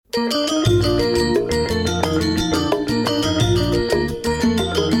Welcome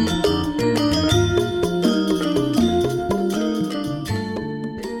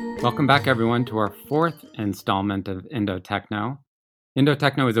back, everyone, to our fourth installment of Indo-Techno.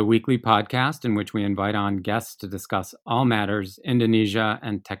 Indo-Techno is a weekly podcast in which we invite on guests to discuss all matters Indonesia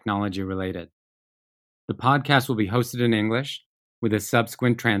and technology related. The podcast will be hosted in English with a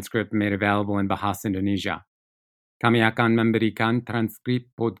subsequent transcript made available in Bahasa Indonesia. Kami akan memberikan transkrip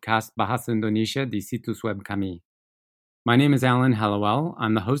podcast Bahasa Indonesia di situs web kami. My name is Alan Hallowell.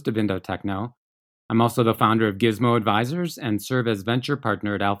 I'm the host of Indo-Techno. I'm also the founder of Gizmo Advisors and serve as venture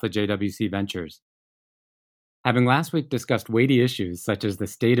partner at Alpha JWC Ventures. Having last week discussed weighty issues such as the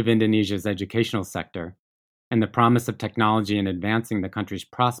state of Indonesia's educational sector and the promise of technology in advancing the country's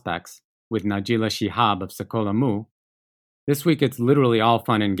prospects with Najila Shihab of Sekolah Mu, this week it's literally all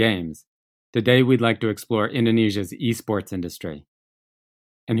fun and games. Today we'd like to explore Indonesia's esports industry.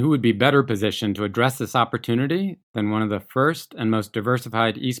 And who would be better positioned to address this opportunity than one of the first and most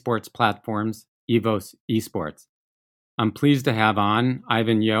diversified esports platforms, EVOS Esports. I'm pleased to have on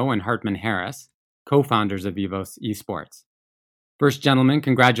Ivan Yeo and Hartman Harris, co-founders of EVOS Esports. First, gentlemen,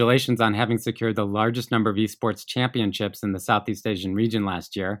 congratulations on having secured the largest number of esports championships in the Southeast Asian region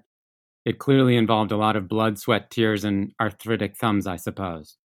last year. It clearly involved a lot of blood, sweat, tears, and arthritic thumbs, I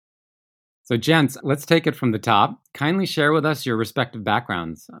suppose. So, gents, let's take it from the top. Kindly share with us your respective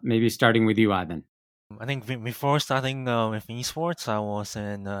backgrounds, maybe starting with you, Ivan. I think before starting with esports, I was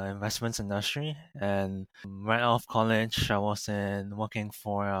in investments industry, and right out of college, I was working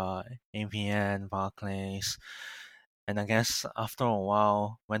for APN, Barclays, and I guess after a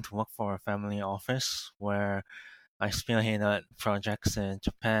while, went to work for a family office where I spearheaded projects in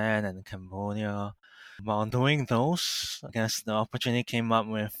Japan and Cambodia. While doing those, I guess the opportunity came up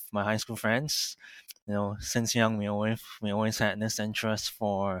with my high school friends. Since young, we always had this interest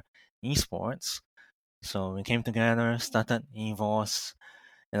for esports. So we came together, started EVOS,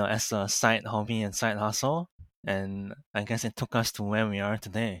 as a side hobby and side hustle. And I guess it took us to where we are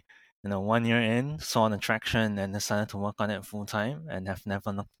today. 1 year in, saw the traction and decided to work on it full time and have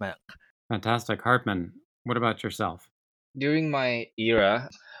never looked back. Fantastic. Hartman, what about yourself? During my era,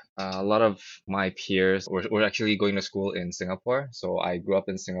 a lot of my peers were actually going to school in Singapore. So I grew up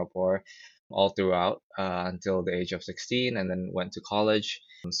in Singapore all throughout until the age of 16, and then went to college.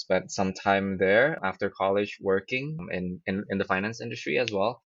 Spent some time there after college working in the finance industry as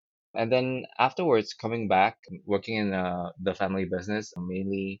well. And then afterwards, coming back, working in the family business,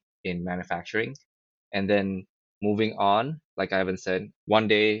 mainly in manufacturing. And then moving on, like Ivan said, one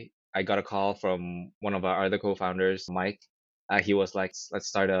day I got a call from one of our other co-founders, Mike. He was like, let's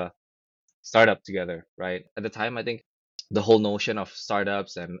start a startup together, right? At the time, I think the whole notion of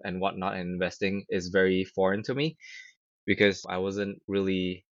startups and whatnot and investing is very foreign to me because I wasn't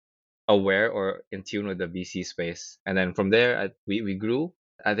really aware or in tune with the VC space. And then from there, we grew.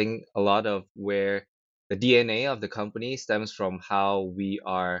 I think a lot of where the DNA of the company stems from how we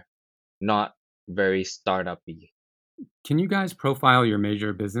are not very startup-y. Can you guys profile your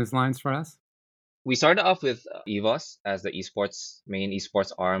major business lines for us? We started off with EVOS as the main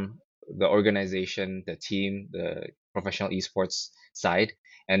esports arm, the organization, the team, the professional esports side.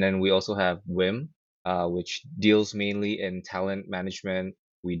 And then we also have WIM, which deals mainly in talent management.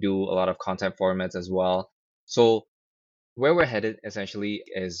 We do a lot of content formats as well. So where we're headed essentially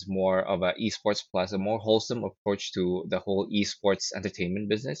is more of a esports plus, a more wholesome approach to the whole esports entertainment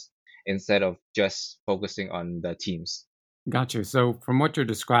business instead of just focusing on the teams. Gotcha. So from what you're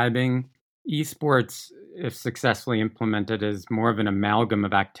describing, esports, if successfully implemented, is more of an amalgam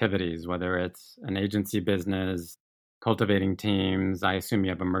of activities, whether it's an agency business, cultivating teams. I assume you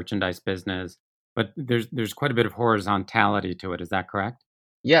have a merchandise business, but there's quite a bit of horizontality to it. Is that correct?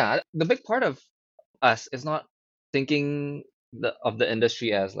 Yeah, the big part of us is not thinking of the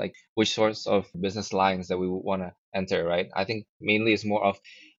industry as like which sorts of business lines that we want to enter, right? I think mainly it's more of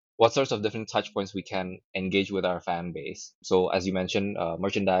what sorts of different touch points we can engage with our fan base. So as you mentioned,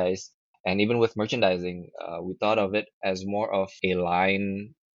 merchandise, and even with merchandising, we thought of it as more of a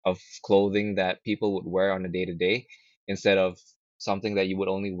line of clothing that people would wear on a day to day instead of something that you would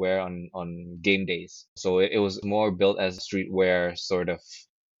only wear on game days. So it was more built as a streetwear sort of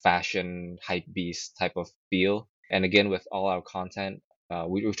fashion hype beast type of feel. And again, with all our content,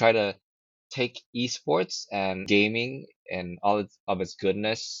 we try to take esports and gaming and all of its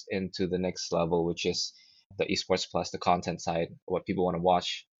goodness into the next level, which is the esports plus the content side, what people want to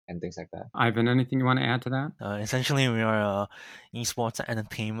watch and things like that. Ivan, anything you want to add to that? Essentially, we are a esports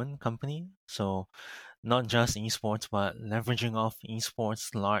entertainment company. So not just esports, but leveraging off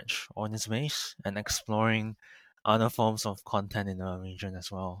esports' large audience base and exploring other forms of content in the region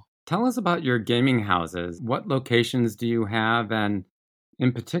as well. Tell us about your gaming houses. What locations do you have? And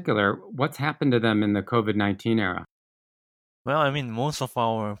in particular, what's happened to them in the COVID-19 era? Well, I mean, most of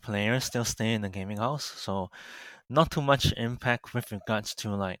our players still stay in the gaming house, so not too much impact with regards to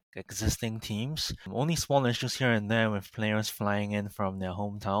like existing teams. Only small issues here and there with players flying in from their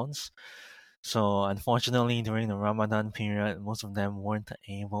hometowns. So unfortunately, during the Ramadan period, most of them weren't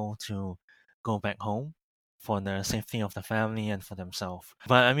able to go back home for the safety of the family and for themselves.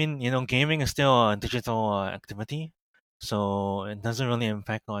 But I mean, gaming is still a digital activity, so it doesn't really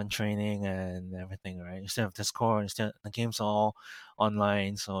impact on training and everything, right? You still have Discord, the game's all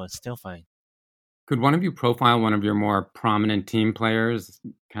online, so it's still fine. Could one of you profile one of your more prominent team players,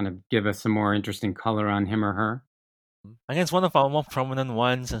 kind of give us some more interesting color on him or her? I guess one of our more prominent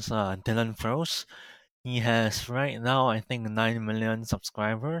ones is Dylan Pros. He has right now, I think, 9 million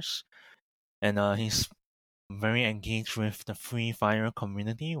subscribers, and he's very engaged with the Free Fire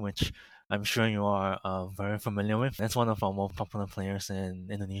community, which I'm sure you are very familiar with. That's one of our more popular players in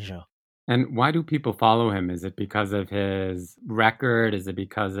Indonesia. And why do people follow him? Is it because of his record? Is it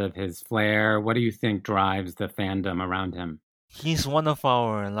because of his flair? What do you think drives the fandom around him? He's one of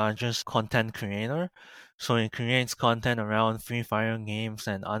our largest content creator. So he creates content around Free Fire games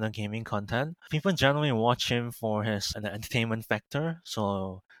and other gaming content. People generally watch him for his entertainment factor,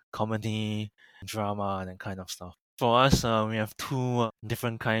 so comedy, drama, and that kind of stuff. For us, we have two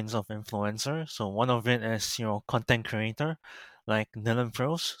different kinds of influencer. So one of it is your content creator, like Dylan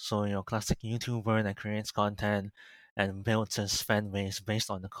Pros, so your classic YouTuber that creates content and builds his fan base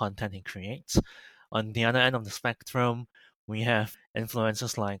based on the content he creates. On the other end of the spectrum, we have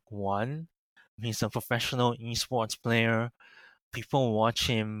influencers like Juan. He's a professional esports player. People watch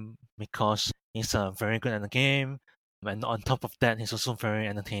him because he's very good at the game, and on top of that, he's also very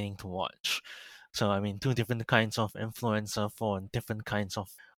entertaining to watch. So, I mean, two different kinds of influencer for different kinds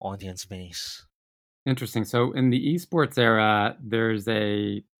of audience base. Interesting. So, in the esports era, there's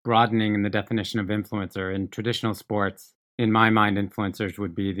a broadening in the definition of influencer. In traditional sports, in my mind, influencers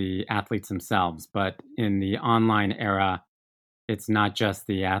would be the athletes themselves. But in the online era, it's not just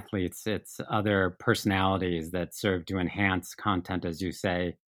the athletes, it's other personalities that serve to enhance content, as you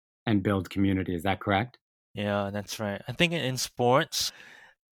say, and build community. Is that correct? Yeah, that's right. I think in sports,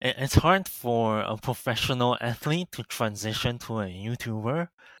 it's hard for a professional athlete to transition to a YouTuber.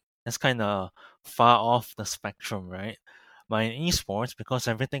 That's kind of far off the spectrum, right? But in esports, because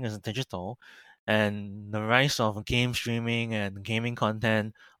everything is digital, and the rise of game streaming and gaming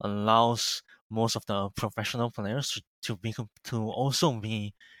content allows most of the professional players to also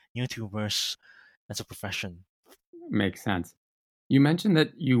be YouTubers as a profession. Makes sense. You mentioned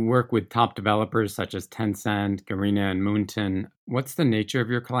that you work with top developers such as Tencent, Garena, and Moonton. What's the nature of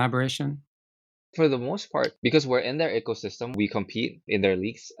your collaboration? For the most part, because we're in their ecosystem, we compete in their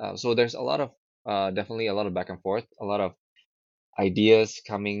leagues. So there's a lot of definitely a lot of back and forth, a lot of ideas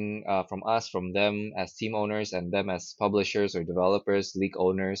coming from us, from them as team owners, and them as publishers or developers, league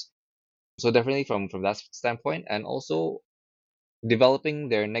owners. So definitely from that standpoint, and also developing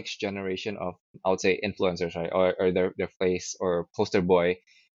their next generation of, I would say, influencers, right, or their face or poster boy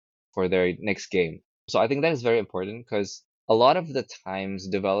for their next game. So I think that is very important because a lot of the times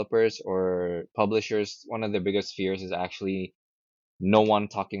developers or publishers, one of their biggest fears is actually no one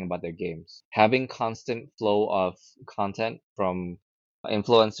talking about their games. Having constant flow of content from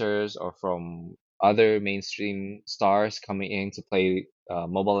influencers or from other mainstream stars coming in to play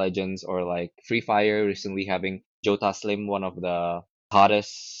Mobile Legends, or like Free Fire recently having Jota Slim, one of the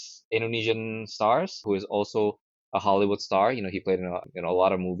hottest Indonesian stars, who is also a Hollywood star. He played in a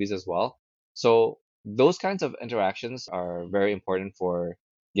lot of movies as well. So those kinds of interactions are very important for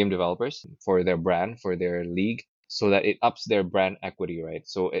game developers, for their brand, for their league, so that it ups their brand equity, right?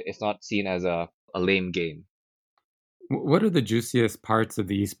 So it's not seen as a lame game. What are the juiciest parts of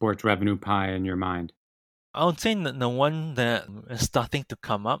the esports revenue pie in your mind? I would say the one that is starting to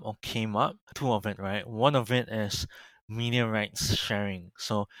come up or came up, two of it, right? One of it is media rights sharing.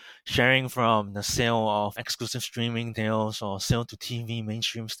 So sharing from the sale of exclusive streaming deals or sale to TV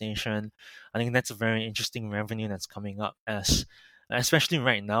mainstream station. I think that's a very interesting revenue that's coming up, as especially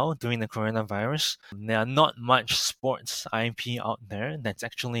right now during the coronavirus. There are not much sports IP out there that's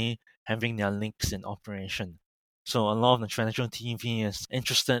actually having their links in operation. So a lot of the traditional TV is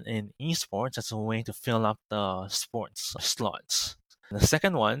interested in esports as a way to fill up the sports slots. The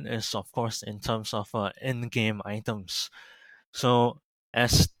second one is, of course, in terms of in-game items. So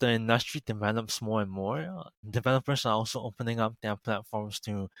as the industry develops more and more, developers are also opening up their platforms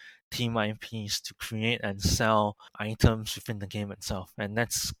to team IPs to create and sell items within the game itself. And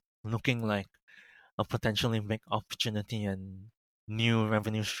that's looking like a potentially big opportunity and new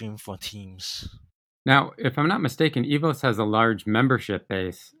revenue stream for teams. Now, if I'm not mistaken, EVOS has a large membership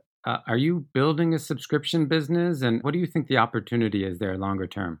base. Are you building a subscription business, and what do you think the opportunity is there longer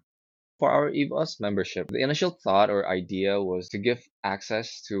term? For our EVOS membership, the initial thought or idea was to give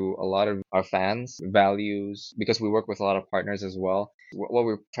access to a lot of our fans' values because we work with a lot of partners as well. What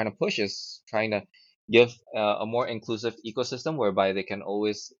we're trying to push is trying to give a more inclusive ecosystem whereby they can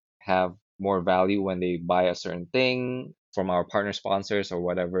always have more value when they buy a certain thing from our partner sponsors or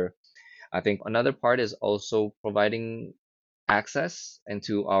whatever. I think another part is also providing access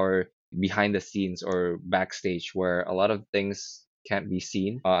into our behind the scenes or backstage where a lot of things can't be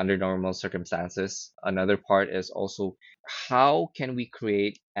seen under normal circumstances. Another part is also how can we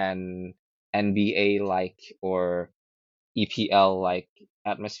create an NBA like or EPL like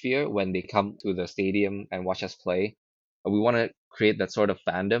atmosphere when they come to the stadium and watch us play. We want to create that sort of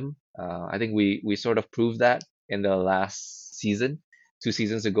fandom. I think we sort of proved that in the last season, 2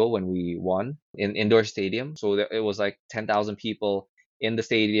 seasons ago when we won in indoor stadium. So it was like 10,000 people in the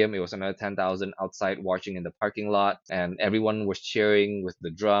stadium. It was another 10,000 outside watching in the parking lot, and everyone was cheering with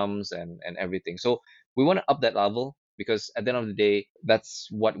the drums and everything. So we want to up that level because at the end of the day, that's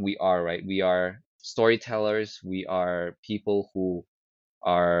what we are, right? We are storytellers. We are people who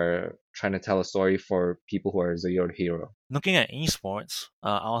are trying to tell a story for people who are zero hero. Looking at esports,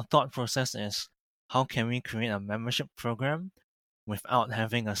 our thought process is how can we create a membership program without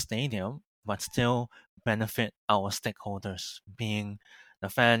having a stadium, but still benefit our stakeholders, being the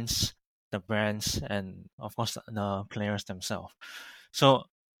fans, the brands, and of course the players themselves. So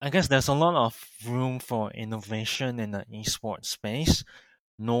I guess there's a lot of room for innovation in the esports space.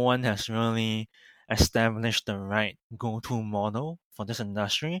 No one has really established the right go-to model for this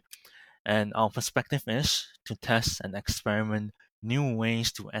industry, and our perspective is to test and experiment new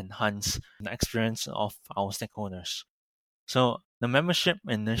ways to enhance the experience of our stakeholders. So the membership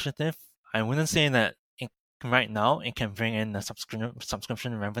initiative, I wouldn't say that right now it can bring in the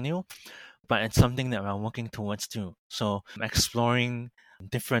subscription revenue, but it's something that we're working towards too. So exploring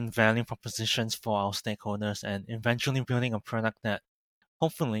different value propositions for our stakeholders and eventually building a product that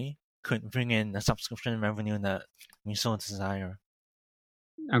hopefully could bring in the subscription revenue that we so desire.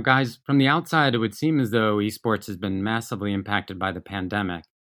 Now, guys, from the outside, it would seem as though esports has been massively impacted by the pandemic.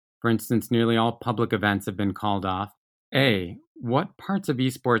 For instance, nearly all public events have been called off. A, what parts of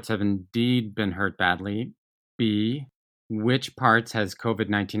esports have indeed been hurt badly? B, which parts has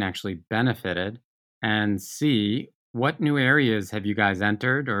COVID-19 actually benefited? And C, what new areas have you guys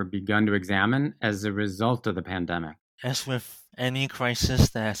entered or begun to examine as a result of the pandemic? As with any crisis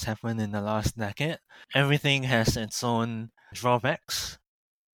that has happened in the last decade, everything has its own drawbacks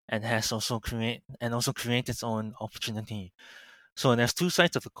and has also create its own opportunity. So there's two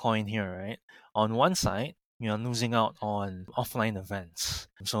sides of the coin here, right? On one side, you're losing out on offline events.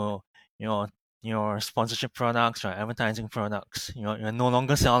 So your sponsorship products or advertising products, you're no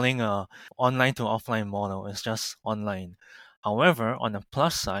longer selling a online to offline model. It's just online. However, on the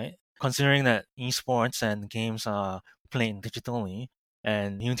plus side, considering that esports and games are played digitally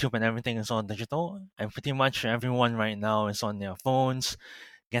and YouTube and everything is all digital, and pretty much everyone right now is on their phones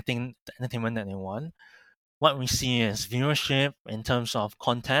getting the entertainment that they want. What we see is viewership in terms of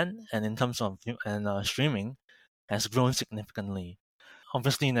content and in terms of streaming has grown significantly.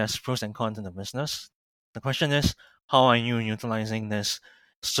 Obviously, there's pros and cons in the business. The question is, how are you utilizing this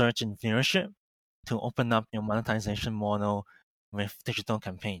surge in viewership to open up your monetization model with digital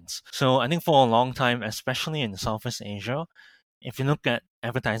campaigns? So I think for a long time, especially in Southeast Asia, if you look at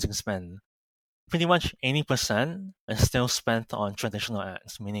advertising spend, pretty much 80% is still spent on traditional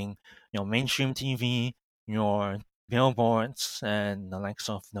ads, meaning your mainstream TV, your billboards, and the likes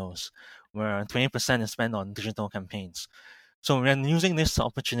of those, where 20% is spent on digital campaigns. So we're using this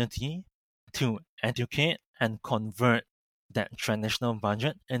opportunity to educate and convert that traditional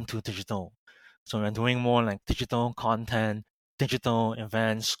budget into digital. So we're doing more like digital content, digital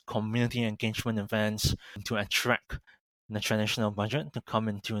events, community engagement events to attract the traditional budget to come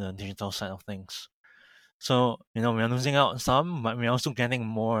into the digital side of things. So, we're losing out some, but we're also getting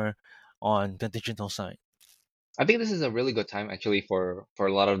more on the digital side. I think this is a really good time actually for a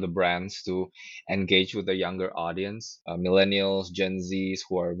lot of the brands to engage with the younger audience, millennials, Gen Zs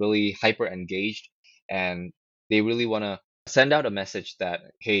who are really hyper engaged, and they really want to send out a message that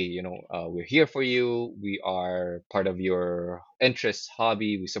hey, we're here for you, we are part of your interests,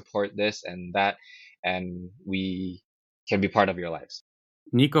 hobby, we support this and that, and we can be part of your lives.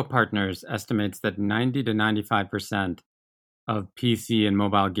 Nico Partners estimates that 90 to 95% of PC and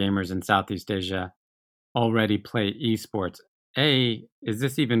mobile gamers in Southeast Asia already play esports. A, is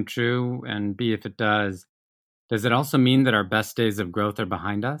this even true? And B, if it does it also mean that our best days of growth are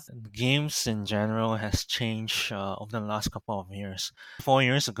behind us? Games in general has changed over the last couple of years. 4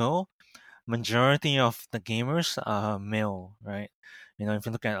 years ago, majority of the gamers are male, right? If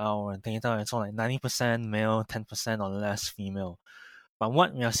you look at our data, it's all like 90% male, 10% or less female. But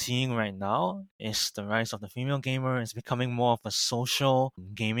what we are seeing right now is the rise of the female gamer. Is becoming more of a social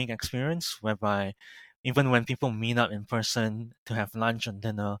gaming experience whereby even when people meet up in person to have lunch and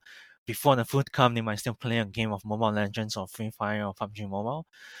dinner, before the food comes, they might still play a game of Mobile Legends or Free Fire or PUBG Mobile.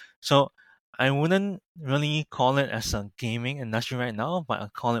 So I wouldn't really call it as a gaming industry right now, but I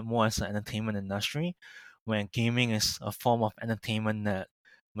call it more as an entertainment industry, where gaming is a form of entertainment that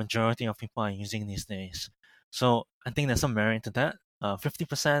majority of people are using these days. So I think there's some merit to that.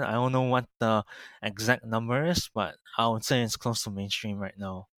 50%, I don't know what the exact number is, but I would say it's close to mainstream right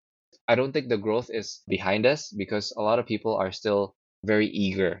now. I don't think the growth is behind us because a lot of people are still very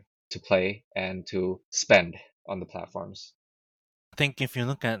eager to play and to spend on the platforms. I think if you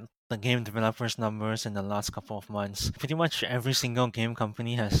look at the game developers' numbers in the last couple of months, pretty much every single game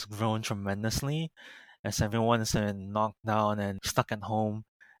company has grown tremendously as everyone is in lockdown and stuck at home.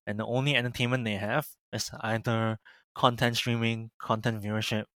 And the only entertainment they have is either content streaming, content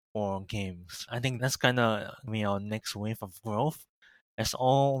viewership, or games. I think that's kind of be our next wave of growth as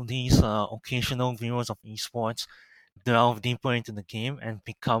all these occasional viewers of esports delve deeper into the game and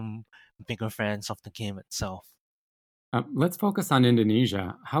become bigger fans of the game itself. Let's focus on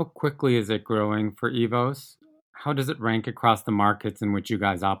Indonesia. How quickly is it growing for EVOS? How does it rank across the markets in which you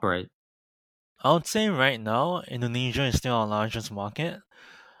guys operate? I would say right now, Indonesia is still our largest market,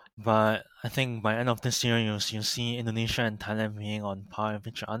 but I think by end of this year, you'll see Indonesia and Thailand being on par with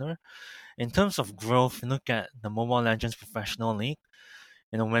each other. In terms of growth, look at the Mobile Legends Professional League.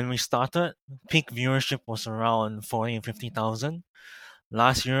 When we started, peak viewership was around 40 and 50,000.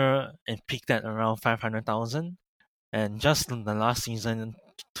 Last year, it peaked at around 500,000. And just in the last season,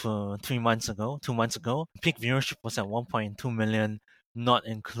 2 months ago, peak viewership was at 1.2 million, not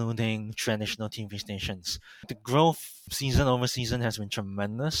including traditional TV stations. The growth season over season has been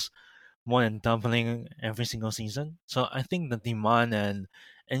tremendous, more than doubling every single season. So I think the demand and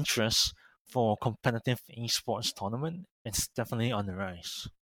interest for competitive esports tournament is definitely on the rise.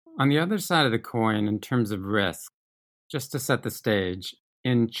 On the other side of the coin, in terms of risk, just to set the stage,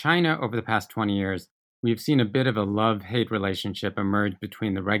 in China over the past 20 years, we've seen a bit of a love hate relationship emerge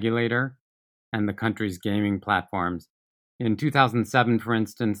between the regulator and the country's gaming platforms. In 2007, for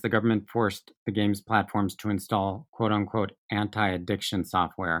instance, the government forced the games platforms to install quote unquote anti addiction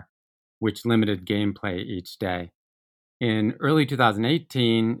software, which limited gameplay each day. In early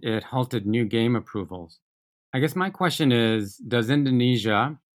 2018, it halted new game approvals. I guess my question is, does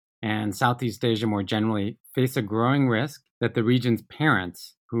Indonesia and Southeast Asia more generally face a growing risk that the region's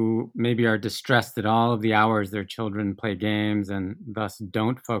parents, who maybe are distressed at all of the hours their children play games and thus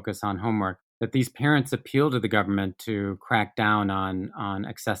don't focus on homework, that these parents appeal to the government to crack down on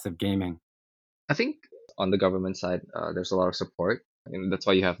excessive gaming? I think on the government side, there's a lot of support, and that's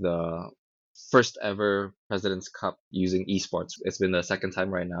why you have the first ever President's Cup using esports. It's been the second time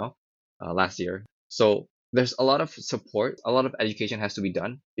right now, last year. So there's a lot of support. A lot of education has to be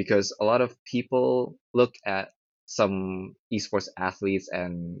done because a lot of people look at some esports athletes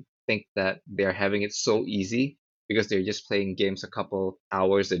and think that they're having it so easy because they're just playing games a couple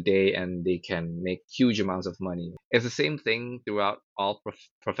hours a day and they can make huge amounts of money. It's the same thing throughout all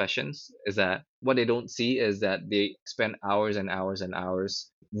professions, is that what they don't see is that they spend hours and hours and hours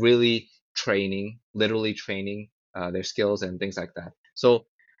really training, literally training their skills and things like that. So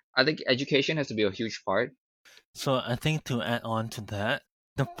I think education has to be a huge part. So I think to add on to that,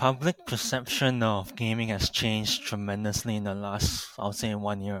 the public perception of gaming has changed tremendously in the last, I'll say,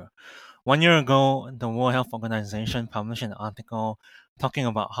 1 year. 1 year ago, the World Health Organization published an article talking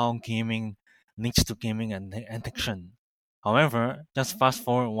about how gaming leads to gaming addiction. However, just fast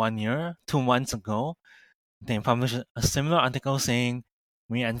forward 1 year, 2 months ago, they published a similar article saying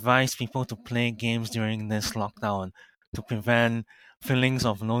we advise people to play games during this lockdown to prevent feelings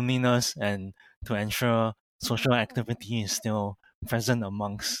of loneliness and to ensure social activity is still present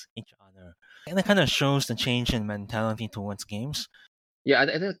amongst each other. And it kind of shows the change in mentality towards games. Yeah,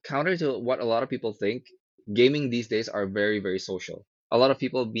 I think counter to what a lot of people think, gaming these days are very, very social. A lot of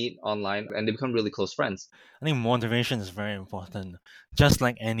people meet online and they become really close friends. I think moderation is very important, just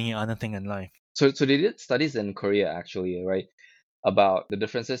like any other thing in life. So they did studies in Korea actually, right? About the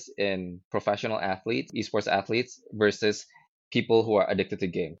differences in professional athletes, esports athletes versus people who are addicted to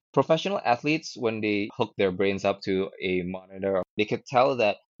game. Professional athletes, when they hook their brains up to a monitor, they could tell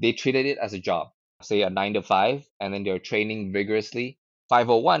that they treated it as a job. say a 9 to 5, and then they're training vigorously.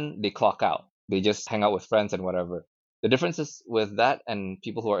 5:01, they clock out. They just hang out with friends and whatever. The differences with that and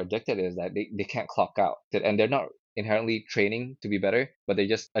people who are addicted is that they can't clock out. And they're not inherently training to be better, but they're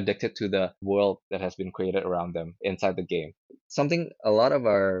just addicted to the world that has been created around them inside the game. Something a lot of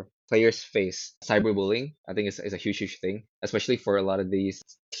our players face, cyberbullying, I think is a huge thing, especially for a lot of these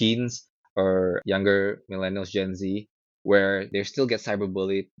teens or younger millennials, Gen Z, where they still get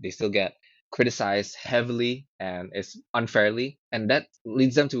cyberbullied, they still get criticized heavily and it's unfairly, and that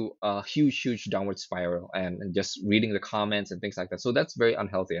leads them to a huge downward spiral, and just reading the comments and things like that. So that's very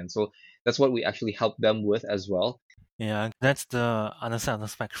unhealthy, and so that's what we actually help them with as well. Yeah, that's the other side of the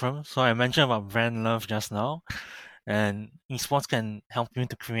spectrum. So I mentioned about brand love just now, and esports can help you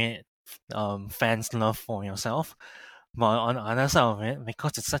to create fans' love for yourself. But on the other side of it,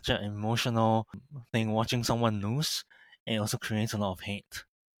 because it's such an emotional thing, watching someone lose, it also creates a lot of hate.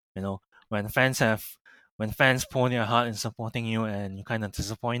 You know, when fans pour their heart in supporting you and you kind of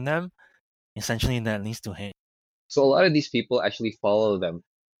disappoint them, essentially that leads to hate. So a lot of these people actually follow them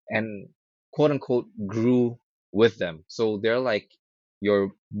and quote unquote grew with them. So they're like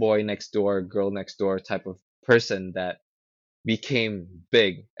your boy next door, girl next door type of person that became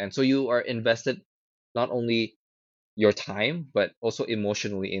big. And so you are invested not only your time, but also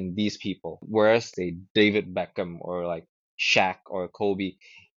emotionally in these people. Whereas, say, David Beckham or like Shaq or Kobe,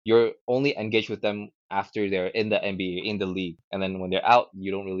 you're only engaged with them after they're in the NBA, in the league. And then when they're out,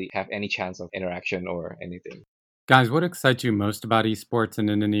 you don't really have any chance of interaction or anything. Guys, what excites you most about esports in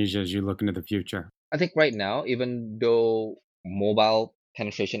Indonesia as you look into the future? I think right now, even though mobile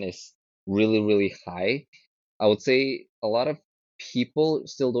penetration is really high, I would say a lot of people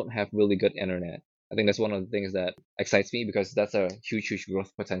still don't have really good internet. I think that's one of the things that excites me because that's a huge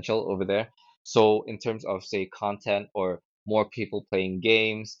growth potential over there. So in terms of say content or more people playing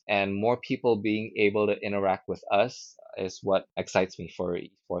games and more people being able to interact with us is what excites me for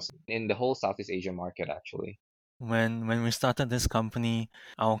esports in the whole Southeast Asia market actually. When we started this company,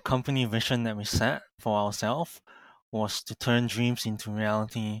 our company vision that we set for ourselves was to turn dreams into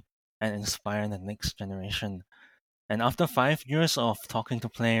reality and inspire the next generation. And after 5 years of talking to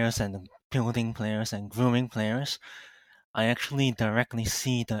players and building players and grooming players, I actually directly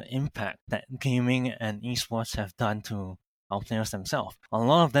see the impact that gaming and esports have done to our players themselves. A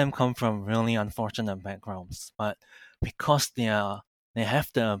lot of them come from really unfortunate backgrounds, but because they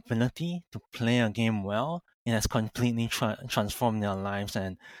have the ability to play a game well, it has completely transformed their lives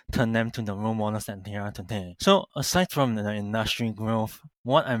and turned them to the role models that they are today. So aside from the industry growth,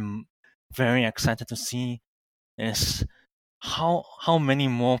 what I'm very excited to see is how many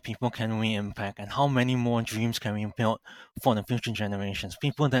more people can we impact and how many more dreams can we build for the future generations,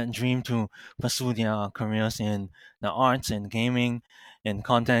 people that dream to pursue their careers in the arts and gaming and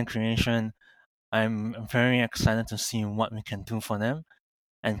content creation. I'm very excited to see what we can do for them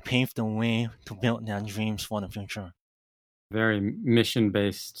and pave the way to build their dreams for the future. Very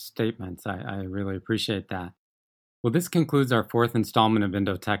mission-based statements. I really appreciate that. Well, this concludes our fourth installment of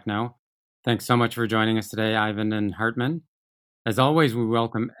Indo Techno. Thanks so much for joining us today, Ivan and Hartman. As always, we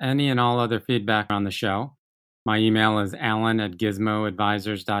welcome any and all other feedback on the show. My email is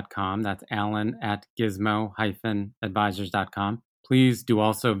alan@gizmoadvisors.com. That's alan@gizmo-advisors.com. Please do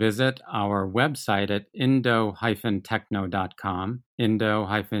also visit our website at indo-techno.com,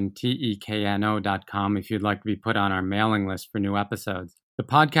 indo-tekno.com, if you'd like to be put on our mailing list for new episodes. The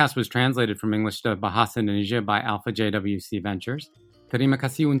podcast was translated from English to Bahasa Indonesia by Alpha JWC Ventures. Terima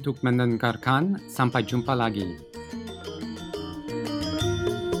kasih untuk mendengarkan. Sampai jumpa lagi.